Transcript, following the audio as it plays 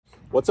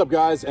What's up,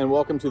 guys, and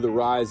welcome to the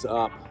Rise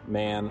Up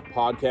Man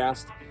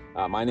podcast.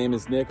 My name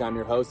is Nick. I'm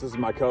your host. This is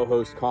my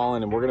co-host,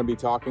 Colin, and we're going to be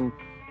talking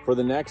for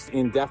the next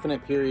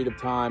indefinite period of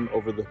time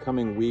over the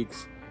coming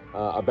weeks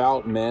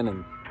about men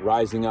and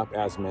rising up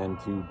as men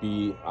to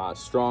be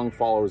strong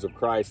followers of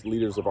Christ,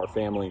 leaders of our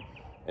family.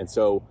 And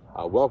so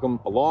welcome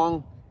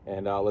along,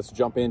 and let's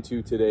jump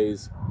into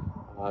today's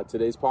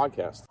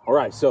podcast. All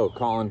right, so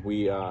Colin,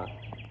 we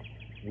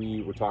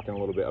were talking a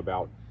little bit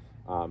about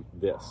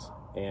this,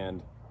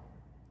 and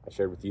I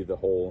shared with you the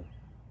whole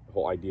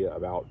idea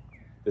about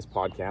this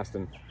podcast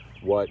and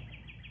what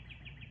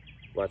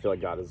I feel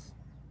like God has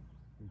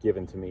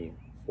given to me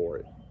for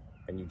it,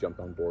 and you jumped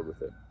on board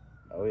with it.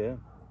 Oh yeah.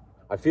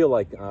 I feel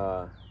like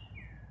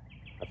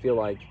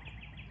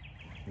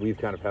we've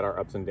kind of had our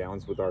ups and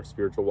downs with our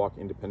spiritual walk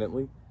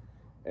independently,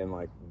 and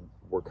like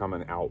we're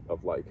coming out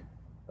of like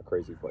a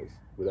crazy place.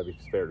 Would that be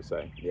fair to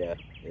say? Yeah,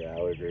 I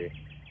would agree.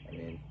 I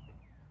mean,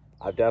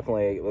 I've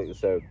definitely,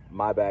 so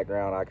my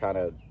background, I kind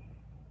of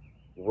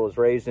was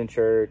raised in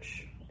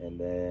church, and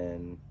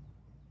then,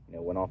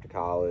 went off to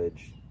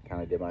college,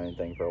 kind of did my own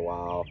thing for a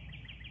while,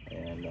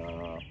 and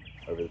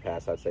over the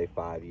past, I'd say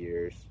 5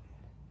 years,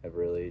 I've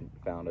really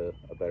found a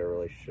better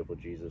relationship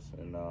with Jesus,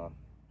 and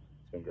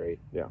it's been great.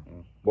 Yeah.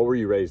 What were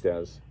you raised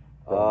as?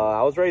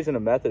 I was raised in a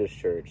Methodist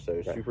church, so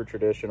okay. Super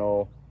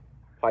traditional,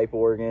 pipe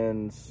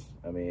organs.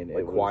 I mean, like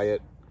it was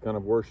quiet kind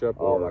of worship.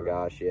 Oh my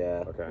gosh,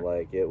 yeah. Okay.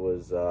 Like it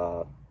was.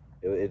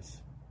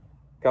 It's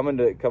coming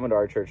to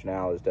our church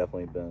now has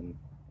definitely been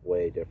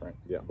way different.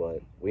 Yeah.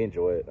 But we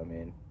enjoy it. I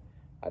mean,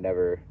 I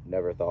never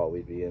thought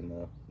we'd be in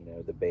the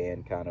the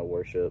band kind of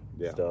worship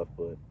stuff,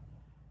 but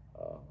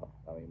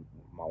I mean,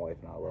 my wife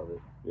and I love it.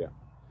 Yeah.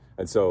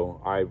 And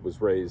so I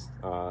was raised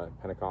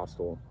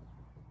Pentecostal,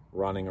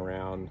 running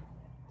around,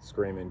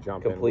 screaming,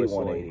 jumping, complete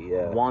whistling, 180,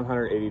 yeah.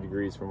 180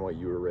 degrees from what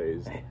you were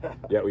raised.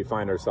 Yet we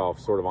find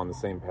ourselves sort of on the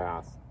same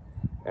path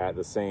at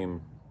the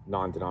same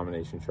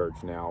non-denomination church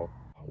now.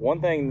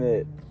 One thing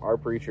that our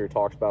preacher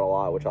talks about a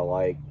lot, which I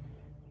like,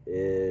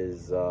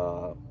 is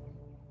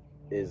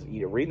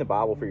reading the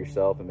Bible for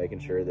yourself and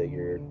making sure that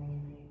you're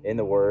in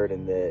the Word,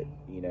 and that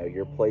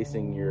you're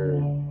placing your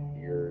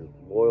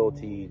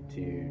loyalty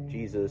to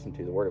Jesus and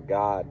to the Word of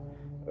God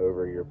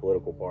over your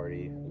political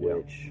party,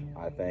 which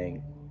I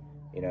think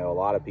a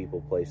lot of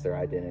people place their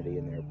identity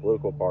in their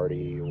political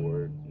party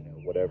or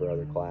whatever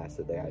other class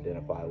that they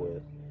identify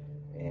with,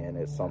 and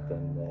it's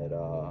something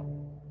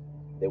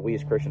that we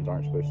as Christians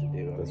aren't supposed to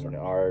do. That's right.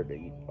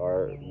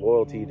 Our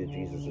loyalty to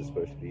Jesus is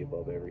supposed to be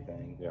above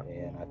everything. Yeah.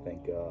 And I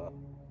think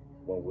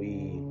when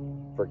we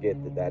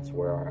forget that that's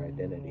where our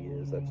identity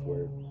is, that's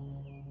where,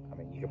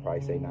 you could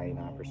probably say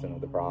 99% of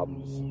the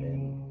problems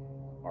in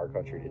our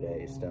country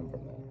today stem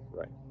from that.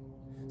 Right.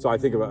 So I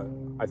think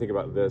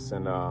about this,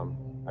 and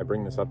I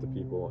bring this up to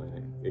people,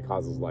 and it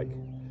causes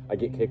I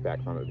get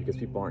kickback from it because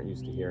people aren't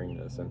used to hearing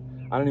this, and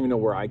I don't even know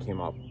where I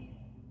came up.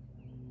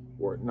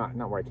 Or not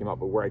where I came up,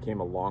 but where I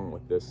came along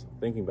with this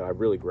thinking, but I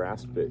really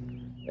grasped it,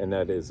 and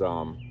that is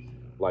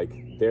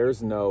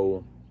there's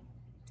no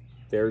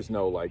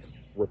like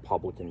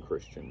Republican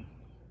Christian,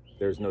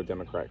 there's no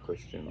Democrat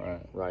Christian,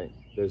 right?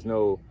 There's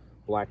no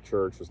black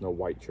church, there's no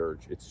white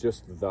church. It's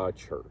just the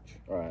church,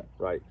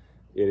 right?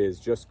 It is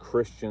just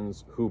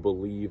Christians who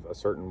believe a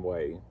certain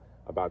way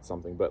about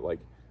something, but like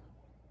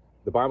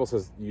the Bible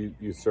says,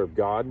 you serve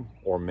God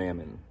or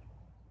mammon,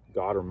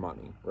 God or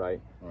money,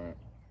 right?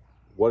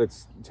 What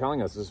it's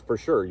telling us is, for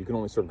sure, you can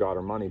only serve God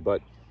or money,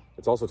 but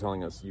it's also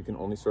telling us you can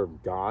only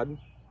serve God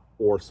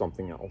or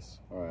something else.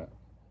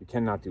 You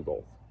cannot do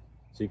both.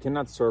 So you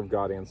cannot serve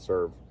God and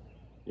serve,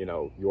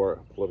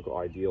 your political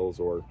ideals,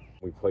 or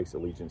we place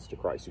allegiance to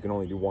Christ. You can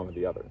only do one or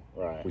the other.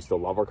 We still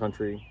love our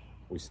country.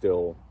 We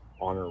still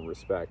honor and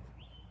respect.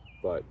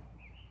 But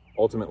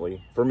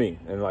ultimately, for me,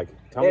 and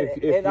tell me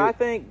if I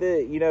think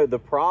that, the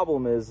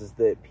problem is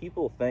that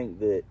people think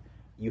that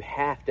you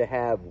have to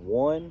have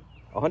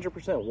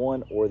 100%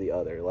 one or the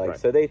other.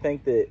 So they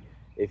think that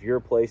if you're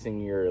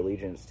placing your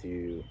allegiance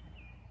to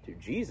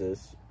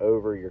Jesus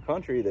over your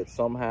country, that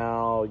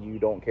somehow you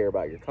don't care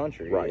about your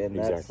country. And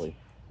that's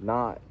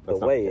not the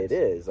way it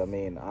is. I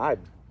mean,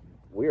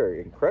 we are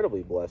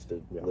incredibly blessed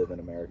to live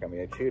in America. I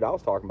mean, shoot, I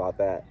was talking about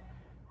that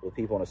with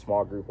people in a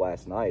small group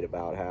last night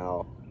about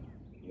how,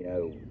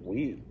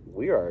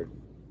 we are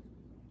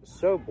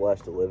so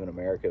blessed to live in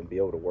America and be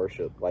able to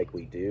worship like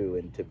we do,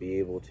 and to be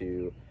able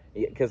to,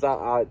 because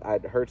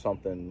I'd heard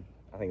something,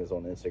 I think it was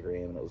on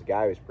Instagram, and it was a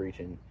guy who was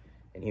preaching,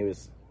 and he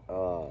was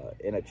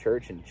in a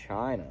church in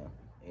China,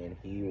 and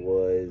he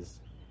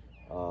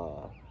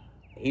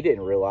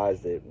didn't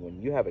realize that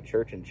when you have a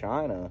church in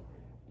China,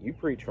 you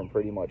preach from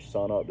pretty much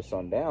sun up to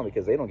sundown,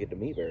 because they don't get to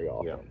meet very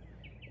often.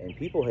 And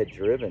people had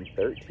driven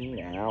 13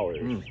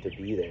 hours to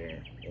be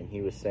there, and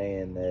he was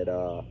saying that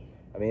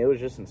it was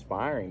just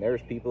inspiring. There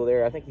was people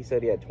there. I think he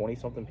said he had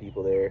 20-something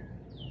people there,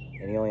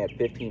 and he only had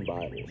 15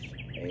 Bibles.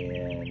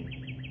 And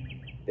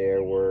they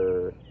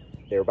were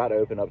about to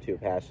open up to a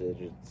passage,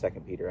 2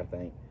 Peter, I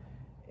think.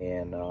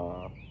 And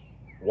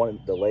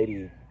the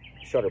lady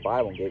shut her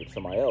Bible and gave it to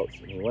somebody else.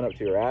 And he went up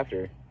to her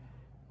after,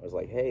 I was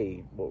like,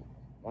 hey, well,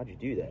 why'd you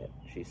do that?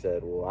 She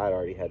said, well, I'd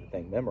already had the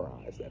thing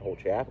memorized, that whole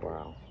chapter.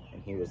 Wow.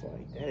 And he was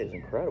like, that is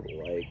incredible.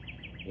 Like,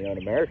 you know, in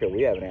America,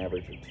 we have an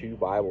average of 2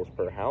 Bibles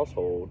per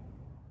household,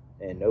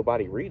 and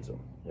nobody reads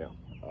them. Yeah.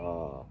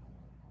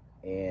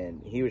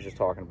 And he was just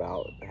talking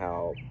about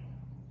how,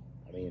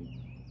 I mean,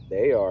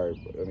 they are,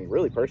 I mean,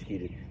 really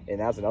persecuted. And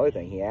that's another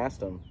thing. He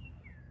asked him,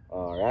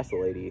 or asked the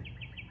lady,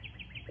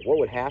 what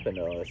would happen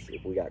to us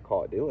if we got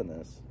caught doing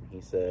this? And he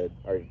said,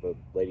 or the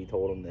lady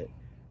told him that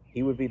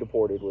he would be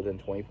deported within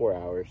 24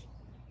 hours,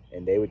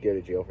 and they would go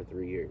to jail for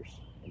 3 years.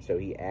 And so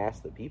he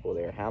asked the people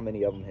there how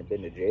many of them had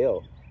been to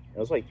jail. And it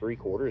was like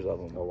 3/4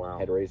 of them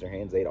had raised their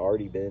hands. They'd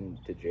already been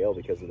to jail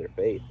because of their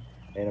faith.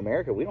 In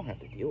America, we don't have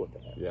to deal with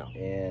that. Yeah.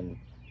 And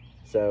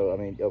so, I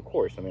mean, of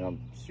course, I mean,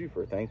 I'm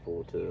super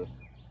thankful to,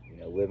 you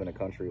know, live in a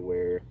country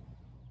where,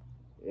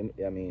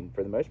 I mean,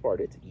 for the most part,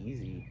 it's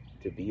easy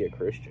to be a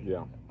Christian.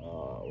 Yeah.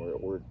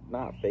 We're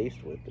not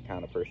faced with the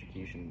kind of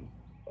persecution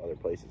other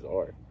places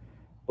are.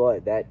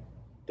 But that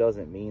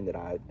doesn't mean that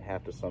I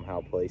have to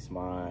somehow place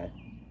my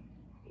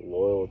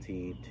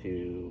loyalty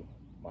to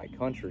my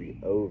country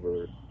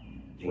over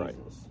Jesus. Right.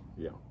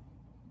 Yeah.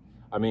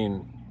 I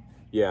mean,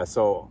 yeah,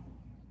 so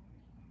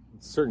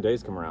certain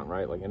days come around,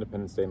 right? Like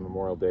Independence Day,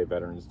 Memorial Day,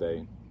 Veterans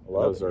Day.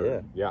 Love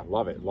it. Yeah,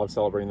 love it. Love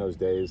celebrating those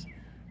days.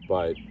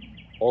 But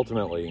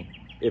ultimately,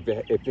 if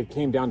it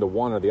came down to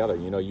one or the other,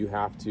 you know, you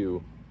have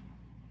to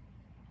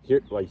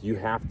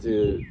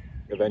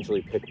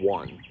eventually pick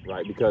one,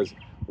 right? Because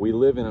we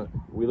live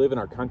in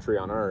our country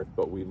on earth,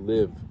 but we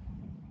live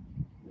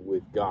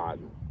with God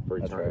for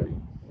eternity.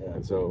 Right. Yeah.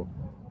 And so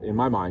in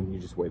my mind, you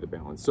just weigh the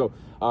balance. So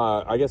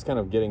I guess kind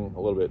of getting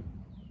a little bit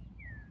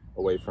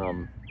away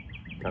from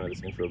kind of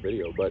this intro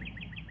video,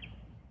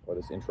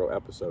 this intro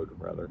episode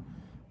rather.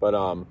 But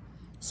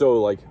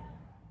so like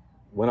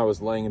when I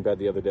was laying in bed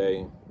the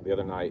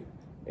other night,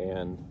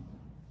 and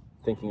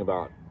thinking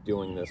about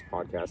doing this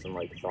podcast and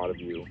like thought of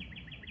you,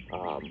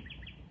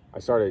 I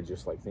started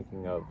just like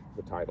thinking of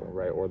the title,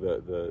 right? Or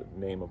the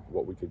name of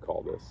what we could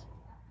call this.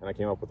 And I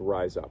came up with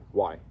Rise Up.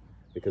 Why?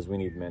 Because we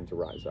need men to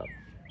rise up,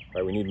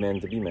 right? We need men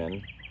to be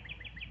men.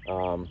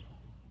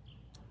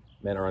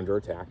 Men are under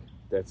attack.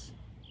 That's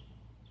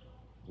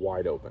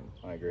wide open.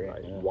 I agree.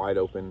 Right? Yeah. Wide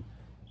open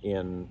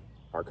in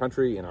our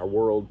country, in our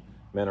world.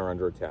 Men are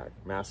under attack.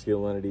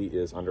 Masculinity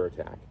is under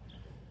attack.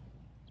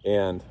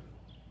 And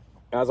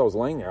as I was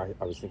laying there,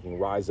 I was thinking,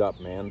 rise up,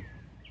 man.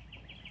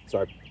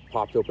 So I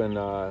popped open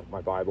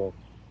my Bible,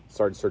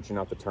 started searching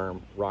out the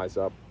term rise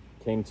up,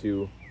 came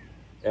to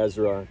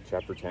Ezra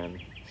chapter 10,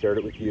 shared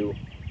it with you.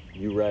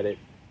 You read it.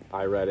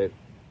 I read it.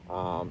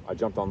 I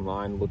jumped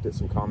online, looked at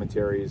some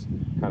commentaries,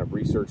 kind of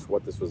researched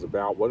what this was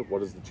about.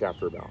 What is the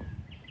chapter about?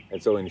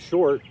 And so in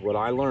short, what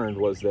I learned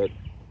was that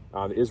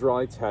the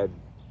Israelites had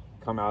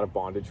come out of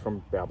bondage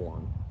from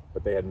Babylon,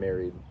 but they had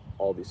married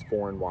all these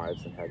foreign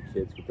wives and had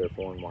kids with their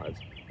foreign wives,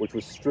 which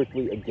was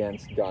strictly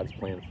against God's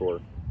plan for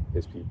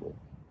his people.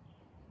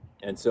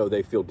 And so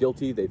they feel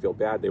guilty, they feel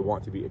bad, they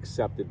want to be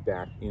accepted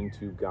back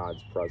into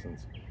God's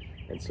presence.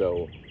 And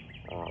so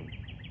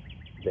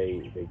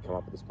they come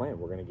up with this plan.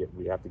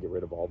 We have to get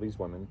rid of all these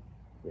women.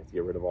 We have to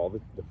get rid of all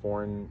the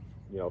foreign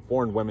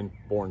women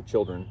born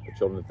children, the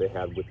children that they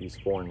had with these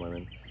foreign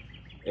women.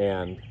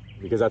 And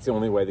because that's the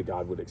only way that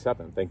God would accept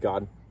them. Thank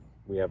God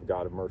we have a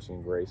God of mercy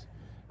and grace.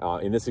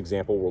 In this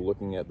example, we're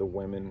looking at the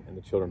women and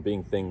the children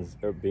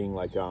being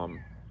like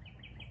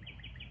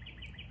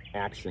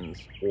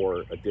actions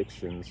or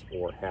addictions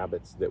or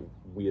habits that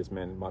we as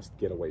men must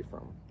get away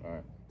from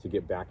to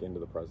get back into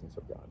the presence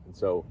of God. And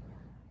so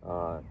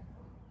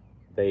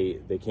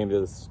they came to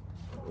this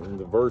in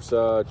the verse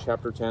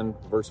chapter 10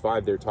 verse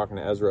 5. They're talking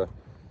to Ezra,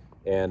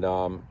 and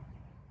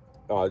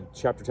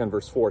chapter 10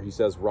 verse 4, he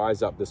says,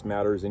 rise up, this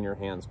matter is in your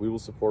hands, we will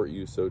support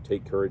you, so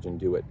take courage and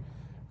do it.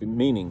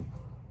 Meaning,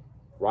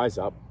 rise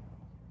up,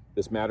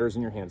 this matter is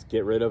in your hands.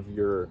 Get rid of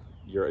your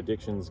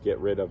addictions, get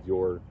rid of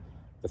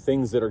the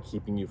things that are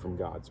keeping you from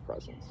God's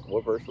presence.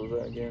 What verse was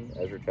that again?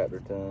 Ezra chapter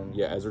 10?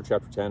 Yeah, Ezra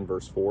chapter 10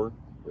 verse 4.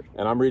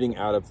 And I'm reading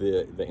out of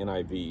the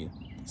NIV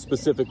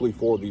specifically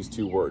for these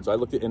two words. I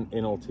looked at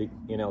NLT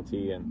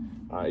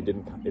and it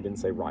didn't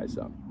say rise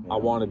up. Yeah. I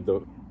wanted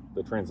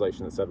the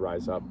translation that said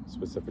rise up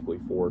specifically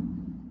for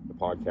the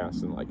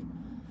podcast. And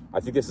I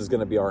think this is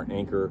going to be our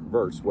anchor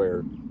verse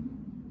where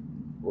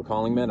we're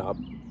calling men up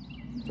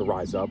to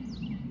rise up,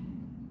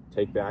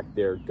 take back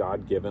their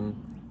God-given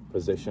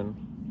position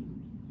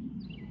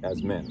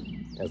as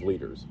men, as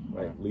leaders,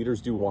 right? Yeah.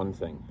 Leaders do one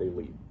thing, they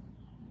lead.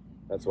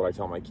 That's what I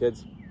tell my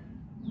kids.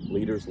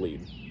 Leaders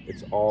lead.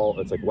 It's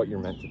like what you're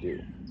meant to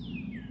do.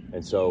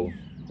 And so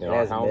in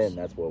our house, men,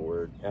 that's what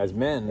we're, as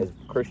men, as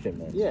Christian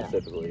men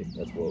specifically,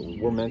 that's what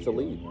we're meant to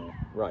lead.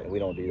 Right. And we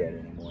don't do that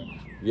anymore.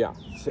 Yeah.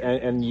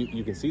 And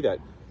you can see that.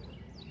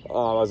 I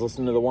was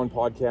listening to the one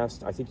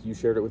podcast, I think you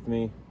shared it with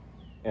me,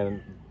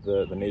 and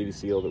the Navy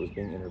SEAL that was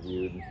being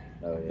interviewed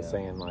was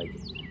saying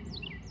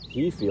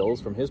he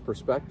feels from his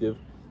perspective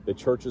the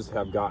churches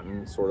have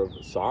gotten sort of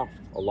soft.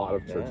 A lot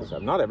of churches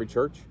have. Not every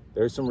church.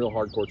 There's some real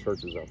hardcore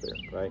churches out there,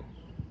 right?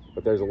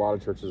 But there's a lot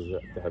of churches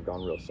that have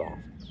gone real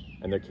soft,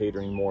 and they're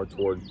catering more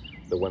toward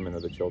the women or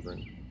the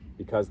children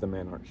because the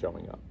men aren't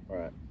showing up.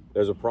 Right.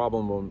 There's a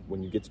problem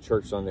when you get to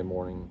church Sunday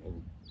morning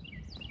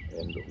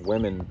and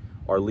women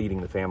are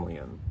leading the family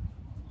in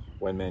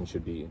when men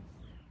should be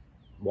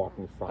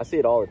walking front. I see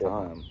it all the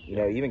time. You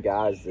know, even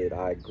guys that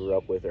I grew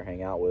up with or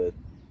hang out with,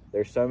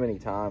 there's so many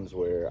times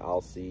where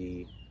I'll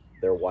see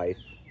their wife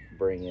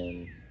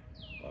bringing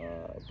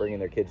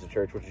their kids to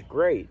church, which is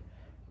great.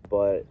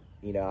 But,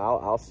 you know,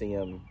 I'll see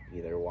them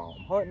either while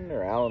I'm hunting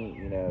or out,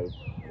 you know,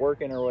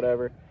 working or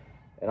whatever.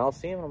 And I'll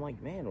see them and I'm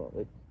like, man,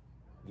 well,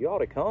 you ought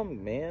to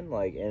come, man.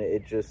 Like, and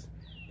it's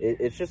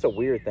just a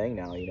weird thing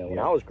now. You know, when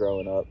I was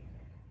growing up,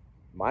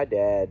 my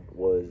dad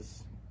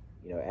was,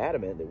 you know,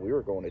 adamant that we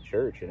were going to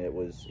church, and it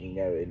was, you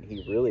know, and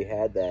he really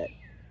had that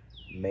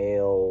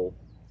male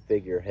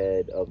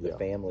figurehead of the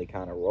family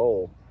kind of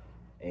role.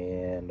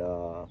 And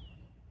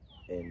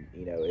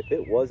you know, if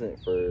it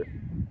wasn't for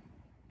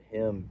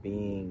him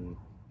being,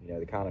 you know,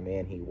 the kind of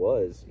man he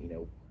was, you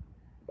know,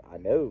 I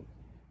know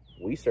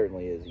we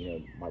certainly, as, you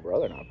know, my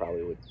brother and I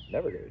probably would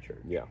never go to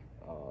church. Yeah.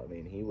 I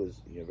mean, he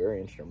was, you know, very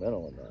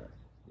instrumental in that.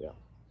 Yeah.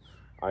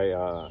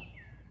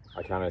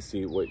 I kind of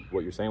see what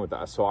you're saying with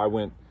that. So I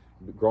went,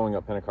 growing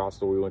up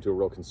Pentecostal, we went to a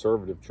real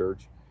conservative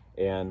church,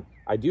 and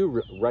I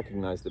do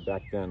recognize that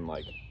back then,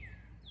 like,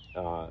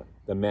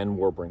 the men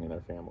were bringing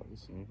their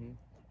families.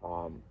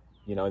 Mm-hmm.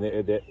 You know,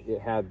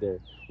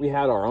 we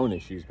had our own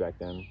issues back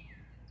then,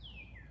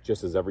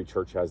 just as every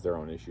church has their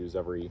own issues.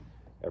 Every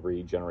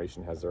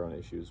generation has their own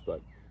issues,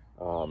 but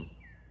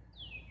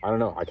I don't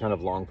know. I kind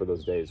of long for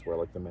those days where,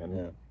 like, the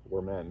men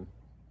were men,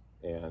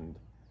 and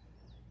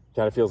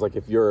kind of feels like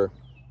if you're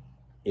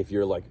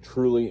like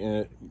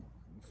truly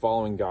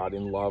following God,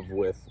 in love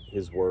with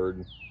His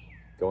Word,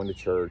 going to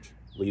church,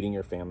 leading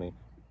your family,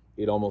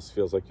 it almost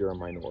feels like you're a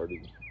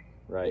minority,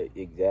 right?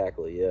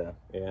 Exactly, yeah.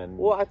 And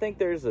well, I think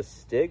there's a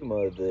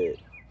stigma that,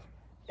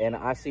 and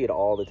I see it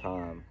all the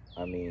time.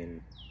 I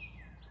mean,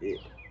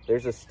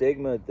 there's a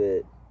stigma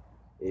that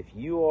if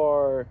you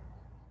are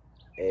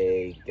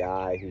a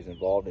guy who's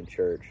involved in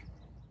church,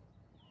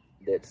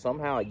 that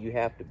somehow you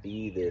have to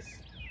be this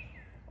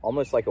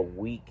almost like a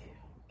weak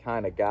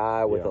kind of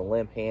guy with a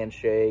limp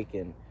handshake,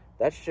 and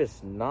that's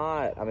just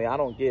not, I mean, I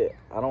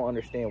don't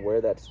understand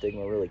where that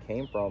stigma really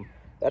came from.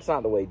 That's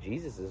not the way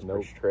Jesus is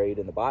portrayed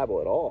in the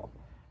Bible at all.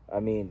 I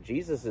mean,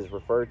 Jesus is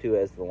referred to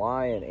as the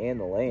lion and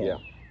the lamb. Yeah.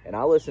 And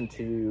I listened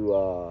to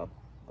a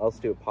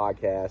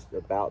podcast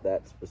about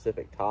that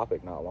specific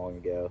topic not long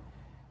ago,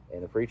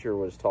 and the preacher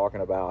was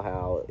talking about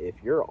how if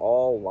you're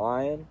all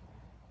lion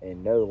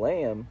and no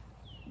lamb,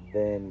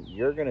 then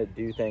you're going to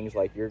do things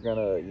like you're going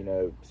to, you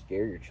know,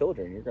 scare your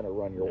children. You're going to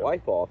run your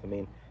wife off. I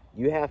mean,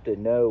 you have to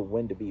know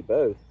when to be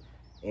both.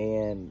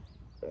 And,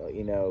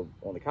 you know,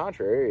 on the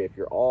contrary, if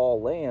you're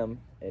all lamb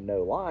and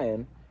no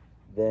lion,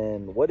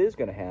 then what is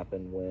going to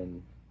happen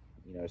when,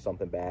 you know,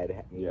 something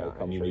bad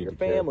comes for your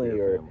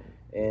family?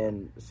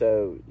 And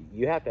so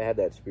you have to have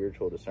that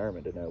spiritual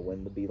discernment to know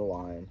when to be the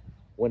lion,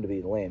 when to be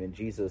the lamb. And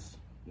Jesus,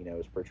 you know,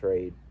 is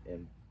portrayed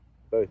in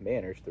both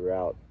manners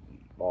throughout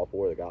all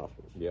four of the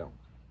Gospels. Yeah.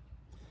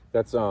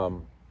 That's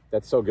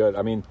so good.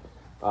 I mean,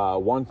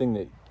 one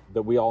thing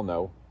that we all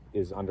know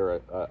is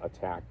under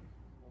attack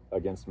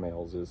against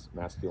males is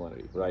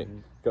masculinity, right?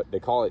 Mm-hmm. They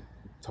call it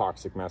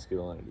toxic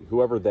masculinity.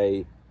 Whoever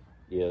they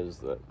is,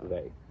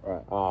 they.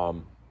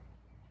 Right.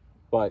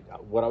 But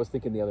what I was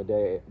thinking the other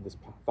day, this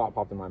thought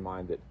popped in my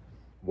mind that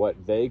what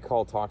they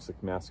call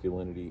toxic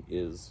masculinity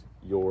is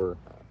your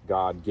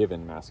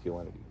God-given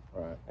masculinity.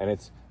 Right. And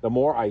it's, the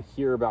more I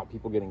hear about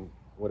people getting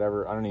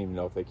whatever, I don't even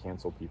know if they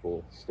cancel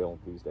people still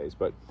these days,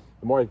 but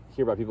the more I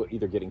hear about people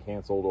either getting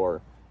canceled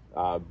or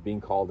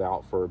being called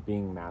out for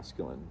being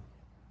masculine,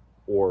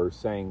 or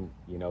saying,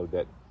 you know,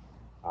 that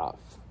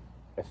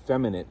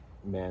effeminate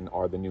men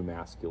are the new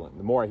masculine,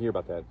 the more I hear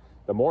about that,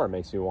 the more it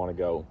makes me want to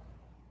go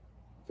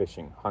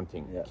fishing,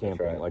 hunting,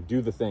 camping, like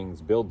do the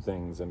things, build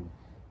things,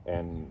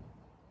 and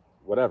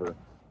whatever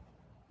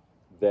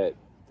that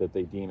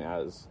they deem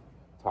as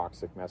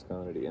toxic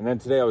masculinity. And then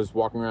today I was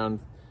walking around,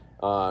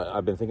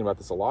 I've been thinking about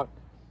this a lot,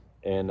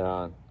 and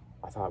I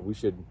thought we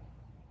should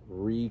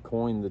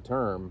recoin the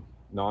term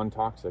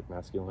non-toxic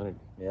masculinity.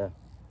 Yeah.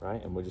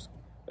 Right? And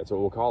that's what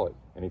we'll call it.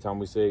 Anytime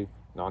we say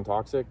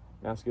non-toxic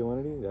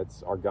masculinity,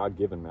 that's our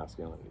God-given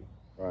masculinity.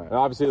 Right. And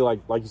obviously,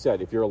 like you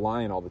said, if you're a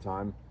lion all the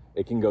time,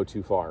 it can go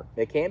too far.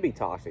 It can be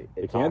toxic.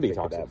 It can be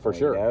toxic, for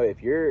sure. You know,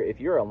 if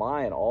you're a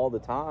lion all the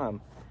time,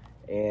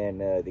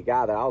 and the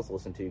guy that I was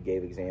listening to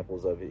gave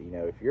examples of it. You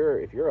know, if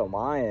you're a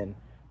lion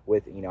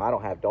with, you know, I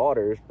don't have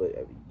daughters,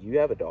 but you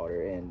have a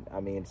daughter, and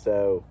I mean,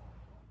 so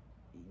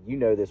you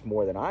know this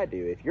more than I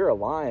do. If you're a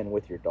lion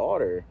with your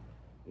daughter,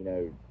 you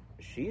know,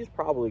 she's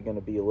probably going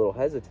to be a little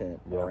hesitant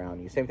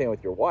around you. Same thing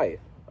with your wife.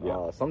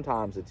 Yeah.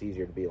 Sometimes it's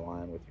easier to be a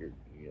lion with your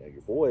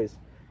boys,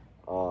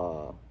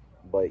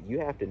 but you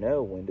have to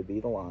know when to be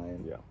the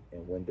lion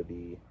and when to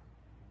be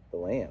the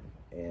lamb.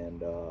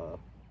 And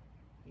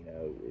you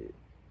know,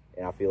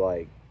 and I feel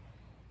like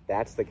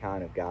that's the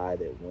kind of guy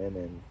that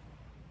women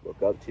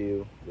look up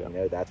to. Yeah. You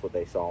know, that's what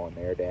they saw in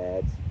their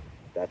dads.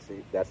 That's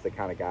the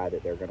kind of guy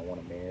that they're going to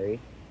want to marry.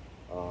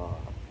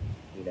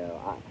 You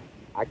know,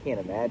 I can't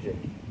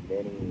imagine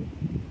many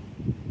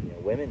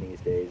women these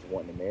days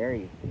wanting to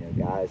marry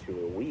guys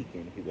who are weak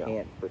and who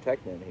can't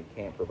protect them, who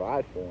can't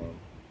provide for them.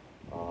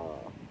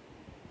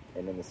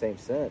 And in the same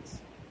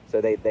sense, so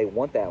they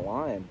want that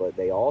line, but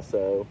they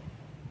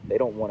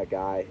don't want a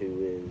guy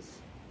who is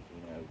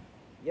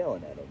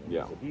yelling at them and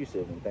is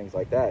abusive and things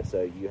like that.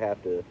 So you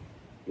have to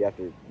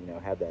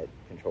have that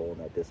control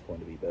and that discipline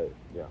to be both.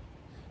 Yeah.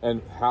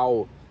 And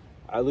how,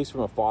 at least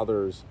from a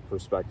father's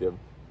perspective,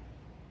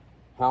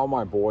 how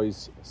my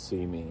boys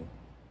see me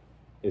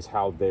is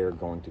how they're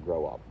going to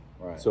grow up.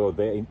 Right. So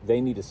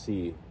they need to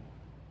see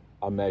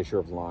a measure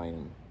of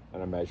lion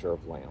and a measure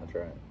of lamb. That's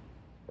right.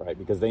 Right?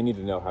 Because they need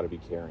to know how to be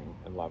caring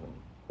and loving,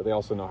 but they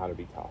also know how to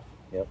be tough.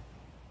 Yep.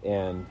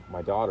 And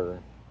my daughter,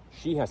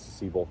 she has to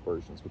see both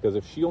versions, because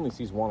if she only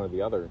sees one or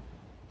the other,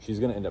 she's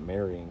going to end up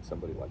marrying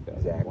somebody like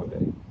that one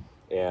day.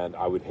 And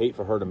I would hate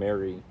for her to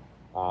marry,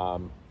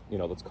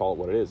 let's call it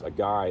what it is, a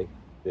guy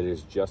that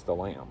is just a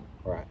lamb.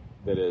 Right.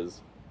 That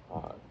is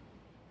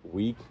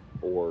weak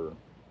or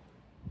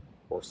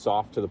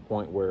soft to the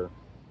point where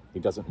he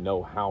doesn't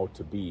know how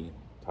to be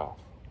tough.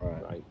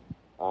 Right.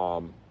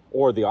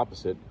 Or the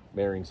opposite,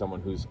 marrying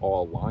someone who's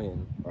all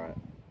lion. Right.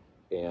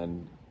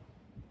 And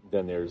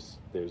then there's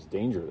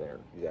danger there.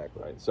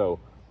 Exactly. Right. So,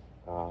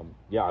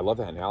 I love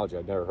that analogy.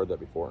 I'd never heard that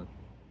before.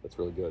 That's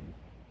really good.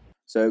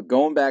 So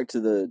going back to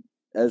the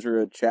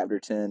Ezra chapter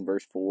 10,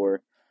 verse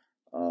 4,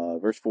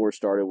 verse 4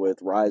 started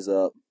with, "Rise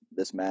up,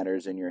 this matter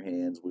is in your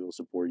hands, we will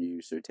support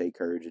you, so take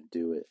courage and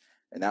do it."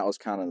 And that was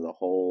kind of the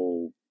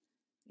whole,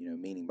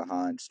 meaning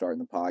behind starting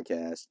the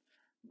podcast.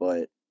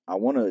 But I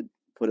want to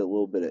put a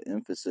little bit of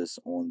emphasis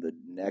on the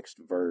next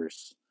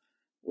verse,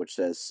 which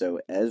says, "So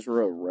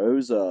Ezra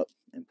rose up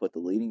and put the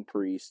leading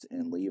priests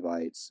and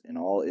Levites and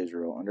all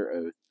Israel under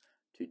oath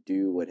to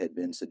do what had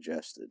been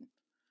suggested."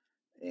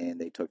 And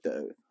they took the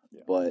oath.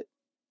 Yeah. But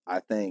I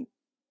think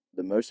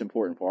the most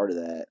important part of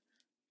that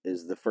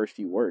is the first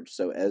few words.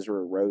 So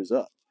Ezra rose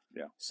up.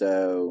 Yeah.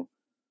 So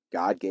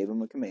God gave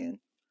him a command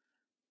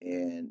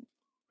and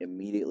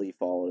immediately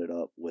followed it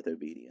up with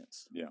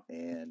obedience. Yeah.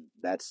 And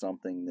that's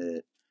something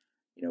that,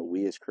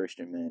 we as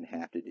Christian men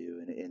have to do.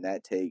 And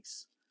that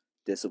takes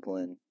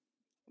discipline,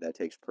 that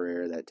takes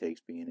prayer, that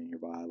takes being in your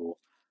Bible.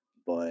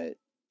 But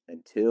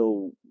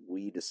until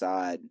we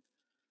decide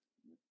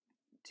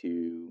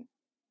to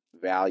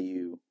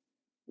value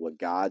what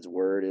God's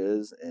word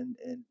is and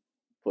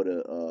put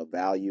a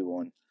value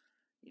on,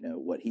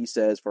 what he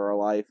says for our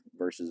life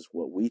versus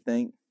what we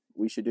think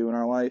we should do in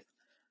our life,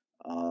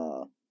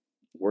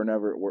 we're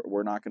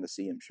not going to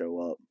see him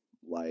show up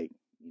like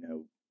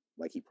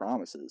he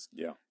promises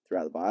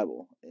throughout the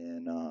Bible.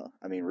 And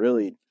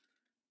really,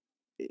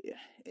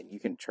 and you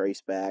can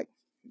trace back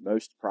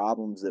most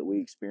problems that we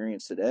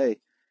experience today,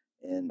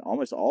 and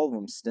almost all of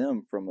them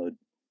stem from a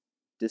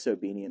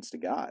disobedience to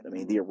God. I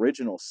mean, the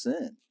original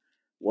sin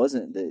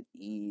wasn't that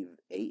Eve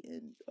ate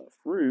a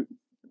fruit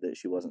that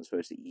she wasn't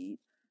supposed to eat.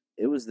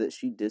 It was that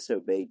she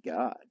disobeyed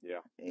God.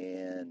 Yeah.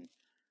 And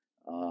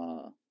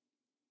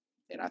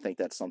I think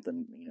that's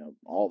something,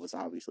 all of us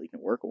obviously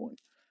can work on.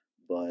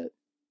 But,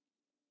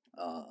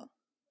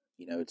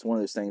 it's one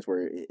of those things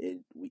where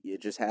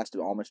it just has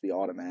to almost be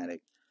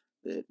automatic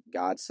that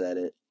God said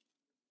it.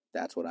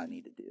 That's what I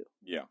need to do.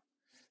 Yeah.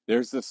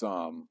 There's this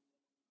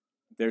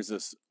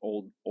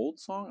old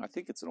song. I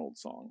think it's an old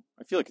song.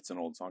 I feel like it's an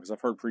old song because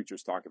I've heard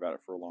preachers talk about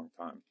it for a long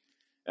time.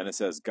 And it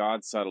says,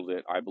 "God settled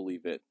it, I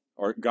believe it."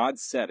 Or "God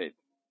said it,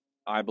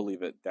 I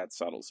believe it, that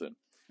settles it."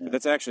 Yeah. But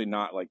that's actually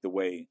not like the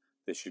way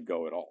this should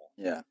go at all.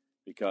 Yeah.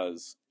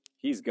 Because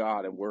he's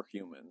God and we're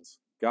humans.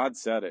 God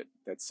said it,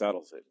 that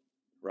settles it.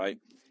 Right?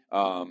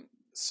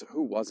 So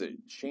who was it?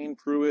 Shane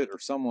Pruitt or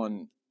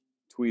someone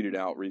tweeted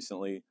out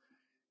recently.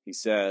 He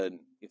said,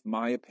 "If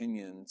my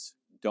opinions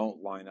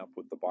don't line up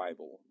with the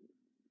Bible,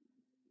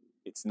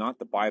 it's not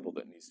the Bible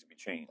that needs to be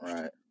changed.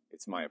 Right.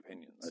 It's my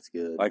opinions." That's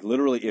good. Like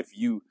literally, if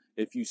you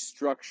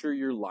structure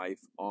your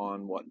life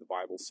on what the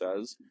Bible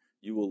says,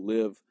 you will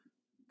live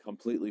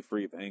completely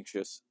free of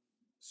anxious,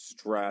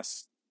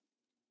 stress,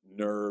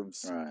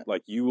 nerves. Right.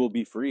 Like you will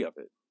be free of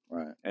it.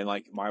 Right. And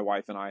like my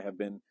wife and I have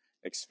been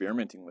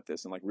experimenting with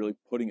this and like really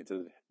putting it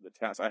to the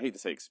test. I hate to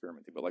say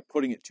experimenting, but like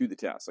putting it to the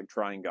test, like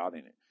trying God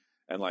in it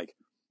and like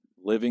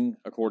living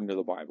according to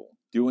the Bible,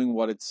 doing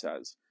what it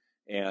says.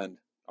 And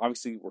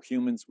obviously we're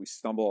humans. We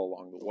stumble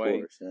along the way. Of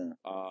course,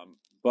 yeah.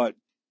 But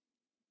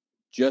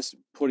just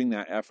putting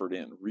that effort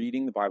in,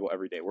 reading the Bible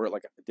every day. We're at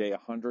like day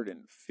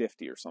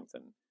 150 or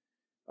something,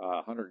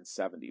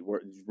 170. We're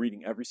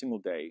reading every single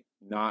day,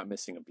 not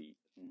missing a beat.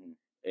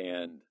 Mm-hmm.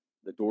 And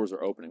the doors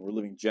are opening. We're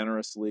living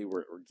generously.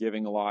 We're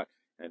giving a lot,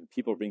 and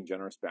people are being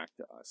generous back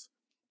to us.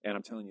 And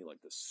I'm telling you,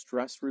 like the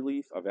stress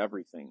relief of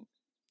everything,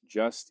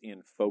 just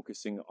in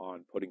focusing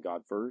on putting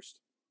God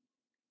first,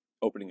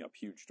 opening up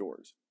huge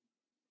doors.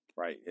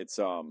 Right? It's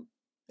and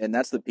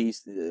that's the piece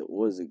that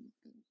was.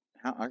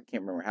 I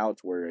can't remember how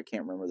it's worded. I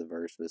can't remember the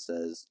verse, but it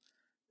says,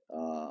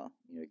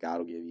 God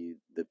will give you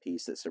the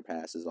peace that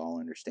surpasses all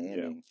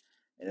understanding.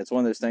 And it's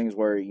one of those things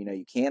where,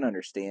 you can't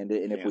understand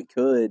it. And if we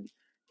could,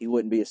 he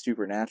wouldn't be a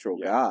supernatural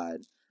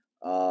God.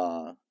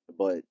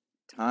 But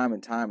time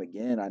and time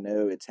again, I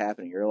know it's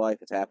happened in your life.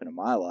 It's happened in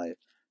my life.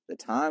 The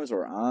times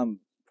where I'm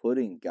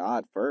putting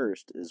God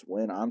first is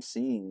when I'm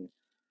seeing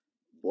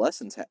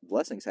blessings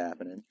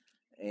happening.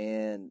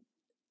 And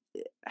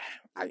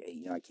I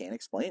can't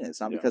explain it. It's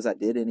not because I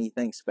did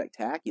anything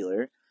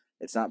spectacular.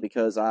 It's not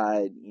because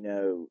I,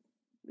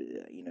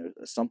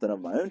 something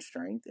of my own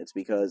strength. It's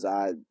because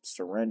I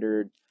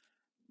surrendered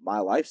my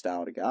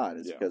lifestyle to God.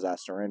 It's because I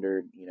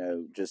surrendered,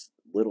 just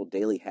little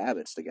daily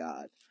habits to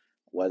God.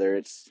 Whether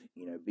it's,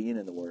 being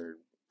in the Word,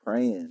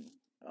 praying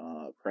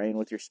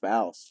with your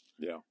spouse.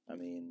 Yeah. I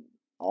mean,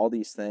 all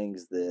these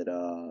things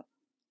that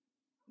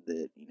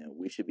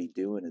we should be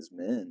doing as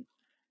men.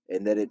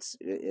 And that it's,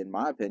 in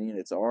my opinion,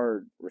 it's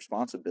our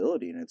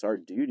responsibility and it's our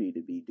duty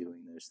to be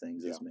doing those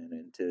things as men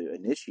and to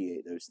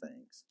initiate those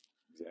things.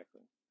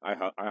 Exactly. I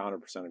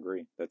 100%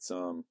 agree. That's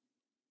a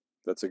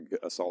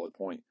solid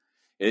point.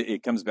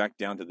 It comes back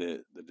down to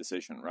the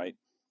decision, right?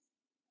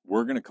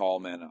 We're going to call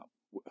men up.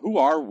 Who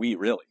are we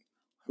really?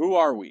 Who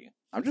are we?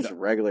 I'm just a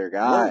regular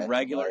guy. We're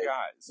regular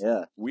guys.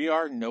 Yeah. We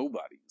are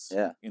nobodies.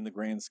 Yeah. In the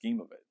grand scheme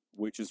of it,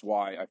 which is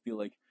why I feel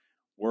like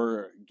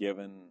we're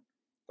given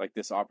like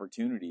this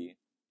opportunity.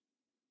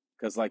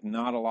 Because, like,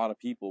 not a lot of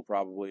people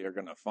probably are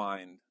going to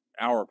find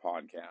our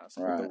podcast,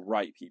 but the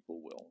right people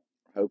will.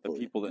 Hopefully.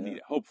 The people that need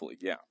it. Hopefully,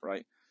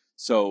 right?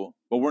 So,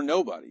 but we're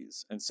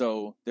nobodies. And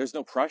so there's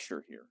no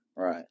pressure here.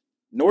 Right.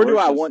 Nor do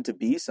I want to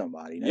be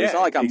somebody. It's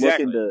not like I'm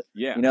looking to,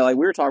 like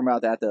we were talking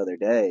about that the other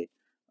day,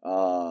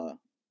 the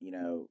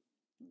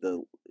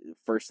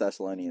 1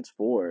 Thessalonians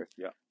 4,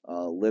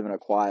 living a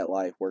quiet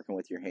life, working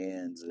with your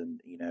hands, and,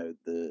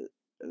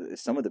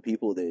 some of the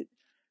people that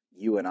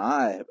you and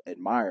I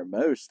admire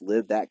most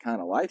live that kind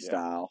of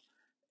lifestyle,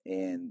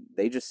 and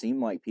they just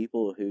seem like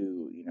people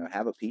who,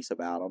 have a peace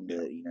about them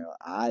that,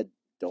 I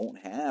don't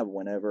have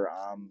whenever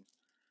I'm,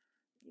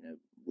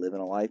 living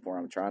a life where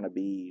I'm trying to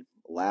be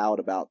loud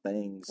about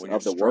things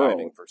of the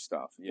world for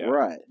stuff.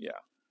 Right.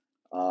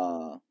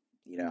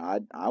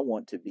 I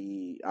want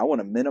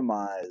to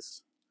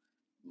minimize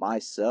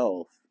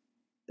myself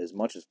as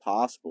much as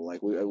possible.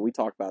 Like we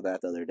talked about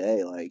that the other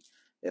day. Like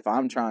if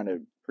I'm trying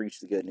to preach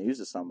the good news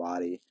to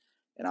somebody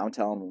and I'm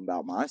telling them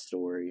about my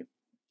story,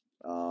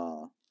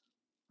 I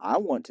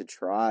want to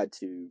try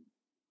to,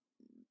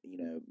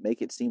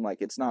 make it seem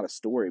like it's not a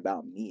story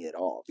about me at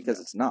all, because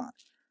it's not.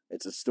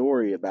 It's a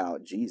story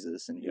about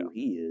Jesus and who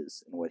he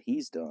is and what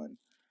he's done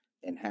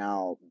and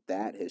how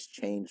that has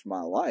changed my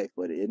life.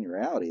 But in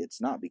reality,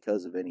 it's not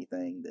because of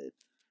anything that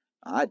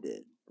I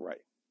did. Right.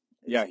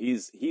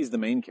 He's the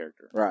main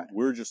character. Right.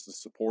 We're just the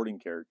supporting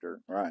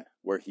character. Right.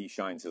 Where he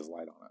shines his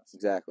light on us.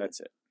 Exactly.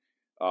 That's it.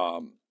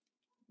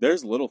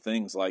 There's little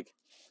things like,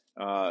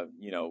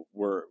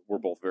 we're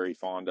both very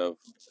fond of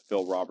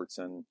Phil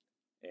Robertson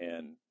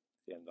and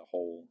the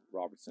whole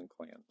Robertson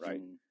clan,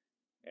 right?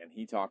 Mm-hmm. And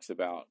he talks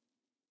about,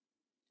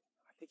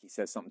 I think he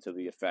says something to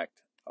the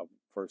effect of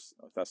 1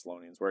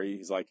 Thessalonians, where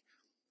he's like,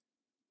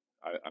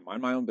 I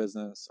mind my own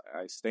business.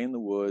 I stay in the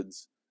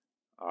woods.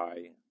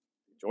 I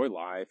enjoy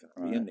life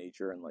and be in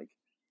nature. And like,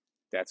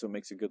 that's what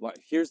makes a good life.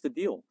 Here's the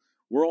deal.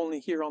 We're only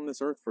here on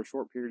this earth for a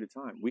short period of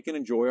time. We can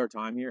enjoy our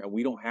time here and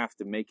we don't have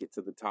to make it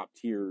to the top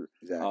tier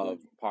of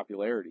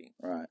popularity.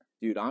 Right.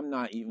 Dude, I'm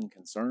not even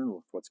concerned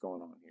with what's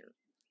going on here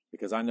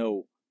because I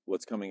know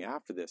what's coming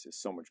after this is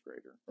so much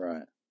greater.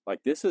 Right.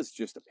 Like this is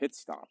just a pit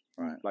stop.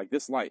 Right. Like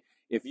this life.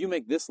 If you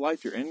make this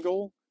life your end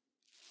goal,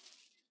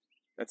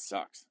 that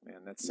sucks, man.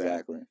 That's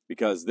sad.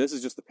 Because this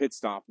is just the pit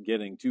stop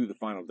getting to the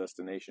final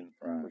destination,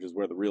 which is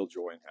where the real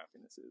joy and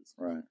happiness is.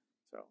 Right.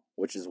 So,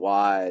 which is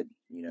why,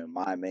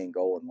 my main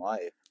goal in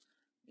life,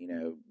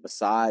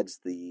 besides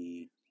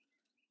the,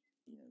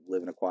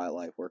 living a quiet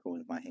life, working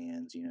with my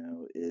hands,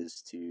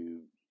 is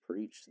to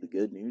preach the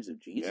good news of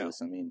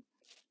Jesus. Yeah. I mean,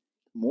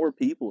 more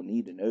people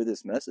need to know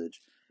this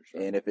message.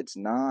 Sure. And if it's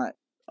not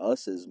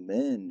us as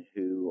men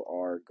who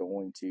are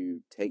going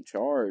to take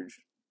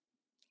charge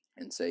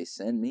and say,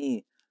 send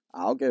me,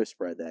 I'll go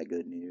spread that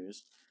good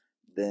news,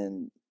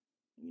 then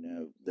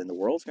the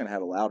world's going to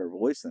have a louder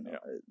voice than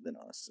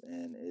us.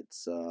 And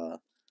it's,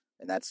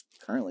 and that's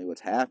currently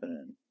what's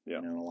happening,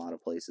 in a lot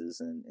of places.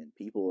 And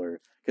people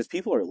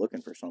are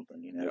looking for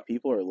something,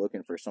 people are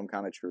looking for some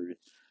kind of truth.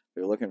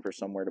 They're looking for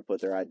somewhere to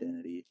put their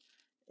identity.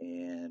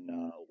 And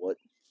what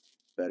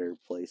better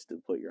place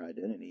to put your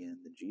identity in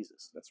than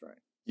Jesus? That's right.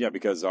 Yeah,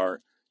 because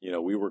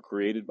we were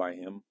created by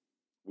him.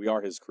 We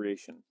are his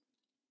creation.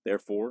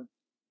 Therefore,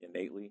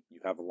 innately, you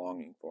have a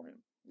longing for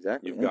him.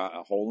 Exactly. You've got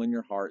a hole in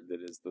your heart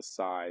that is the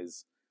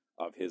size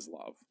of his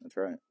love. That's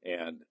right.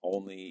 And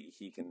only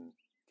he can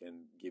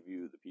give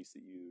you the peace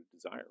that you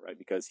desire, right?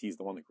 Because he's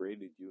the one that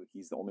created you.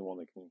 He's the only one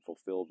that can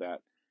fulfill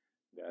that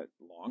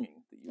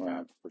longing that you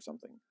have for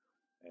something.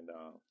 And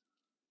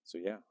so,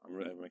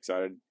 I'm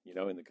excited,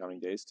 in the coming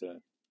days to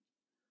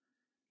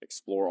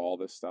explore all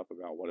this stuff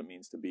about what it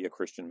means to be a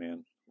Christian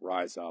man,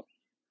 rise up,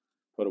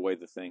 put away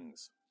the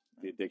things,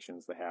 the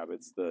addictions, the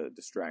habits, the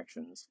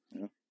distractions,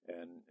 Yeah.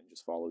 and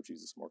just follow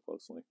Jesus more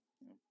closely.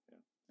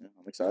 Yeah,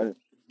 I'm excited.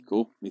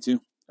 Cool. Me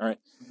too. All right.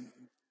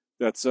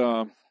 That's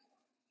cool.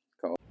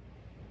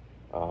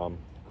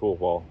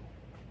 Well,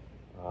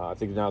 I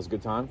think now is a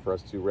good time for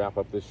us to wrap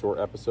up this short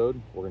episode.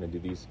 We're going to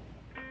do these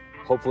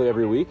hopefully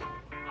every week.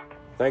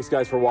 Thanks,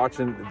 guys, for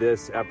watching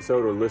this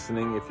episode or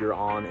listening if you're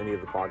on any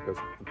of the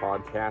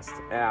podcast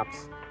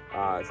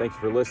apps. Thank you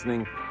for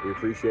listening. We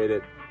appreciate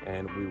it,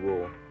 and we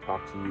will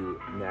talk to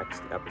you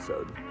next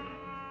episode.